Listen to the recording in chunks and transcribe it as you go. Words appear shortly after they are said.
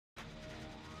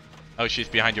Oh, she's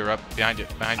behind you, Rob. Behind you.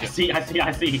 Behind you.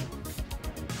 I see.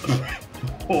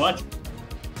 What?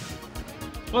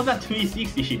 What's that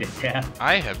 360 she did there?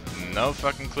 I have no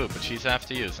fucking clue, but she's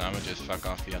after you, so I'm gonna just fuck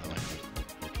off the other way.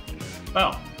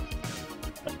 Well,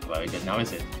 that's very good now,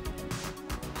 is it?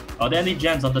 Are there any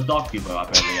gems on the dock you brought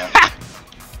up earlier?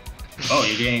 Oh,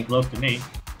 you're getting close to me.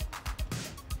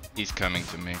 He's coming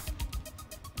to me.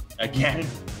 Again?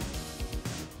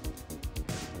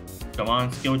 Come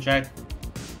on, skill check.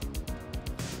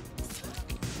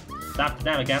 Stop to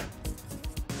them again.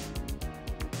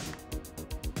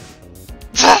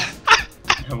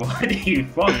 What are you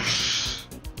from?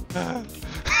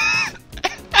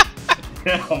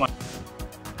 Oh my.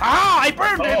 Ah, I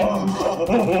burned it!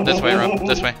 Oh. This way, Rob.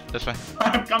 This way. This way.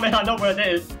 I'm coming, I know where it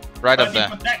is. Right I up need there.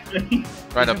 protection.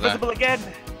 Right up there. Invisible again.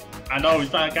 I know, he's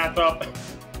trying to catch up.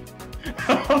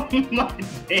 Oh my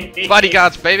days.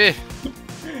 Bodyguards, baby!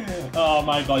 Oh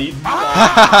my god, you.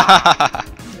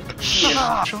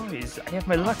 Choice. I have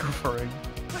my luck offering.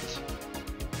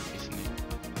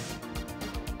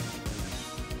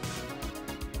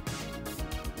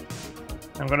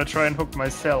 I'm gonna try and hook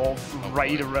myself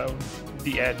right around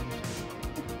the end.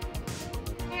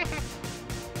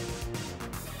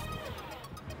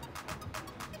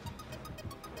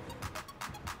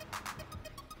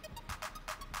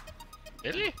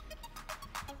 Really?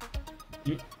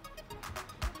 You're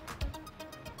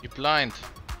blind.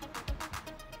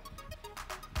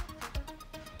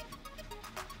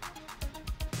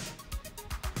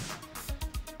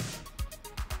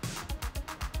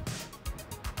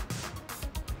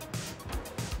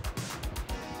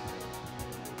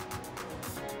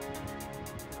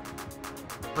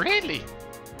 Really?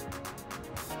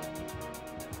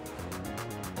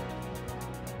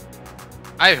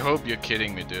 I hope you're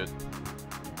kidding me, dude.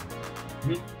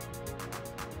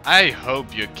 I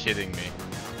hope you're kidding me.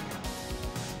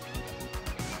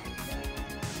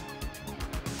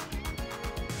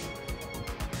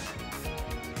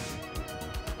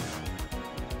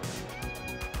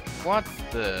 What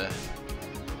the?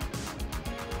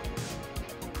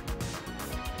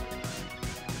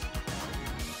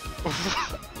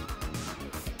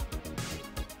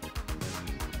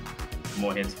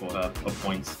 More hits for her, or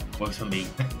points. Works for me.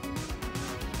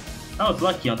 I was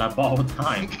lucky on that ball all the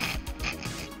time.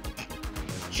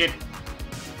 Shit.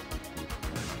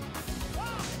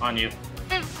 On you.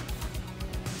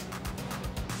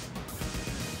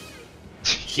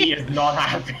 She is not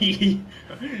happy.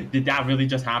 Did that really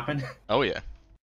just happen? Oh yeah.